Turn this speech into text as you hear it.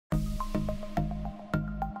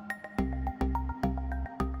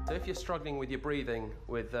So if you're struggling with your breathing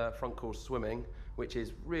with front crawl swimming, which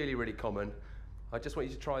is really, really common, I just want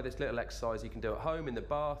you to try this little exercise. You can do at home, in the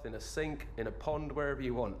bath, in a sink, in a pond, wherever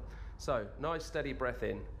you want. So nice steady breath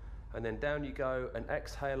in, and then down you go and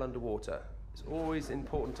exhale underwater. It's always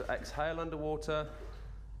important to exhale underwater,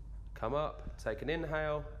 come up, take an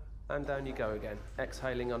inhale, and down you go again,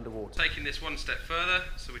 exhaling underwater. Taking this one step further,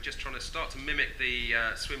 so we're just trying to start to mimic the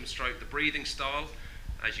swim stroke, the breathing style,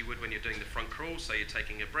 as you would when you're doing the front crawl. So you're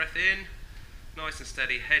taking a breath in, nice and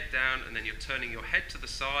steady, head down, and then you're turning your head to the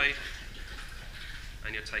side,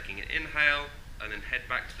 and you're taking an inhale, and then head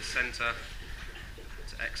back to the center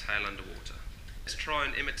to exhale underwater. Let's try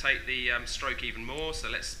and imitate the stroke even more. So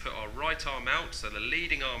let's put our right arm out, so the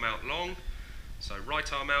leading arm out long. So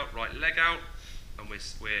right arm out, right leg out, and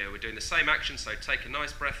we're doing the same action. So take a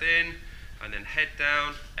nice breath in, and then head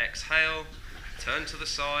down, exhale, turn to the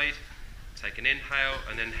side, take an inhale,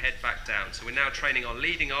 and then head back down. So we're now training our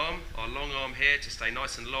leading arm, our long arm here, to stay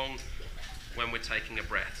nice and long when we're taking a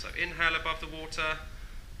breath. So inhale above the water,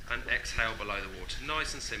 and exhale below the water.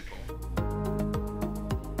 Nice and simple.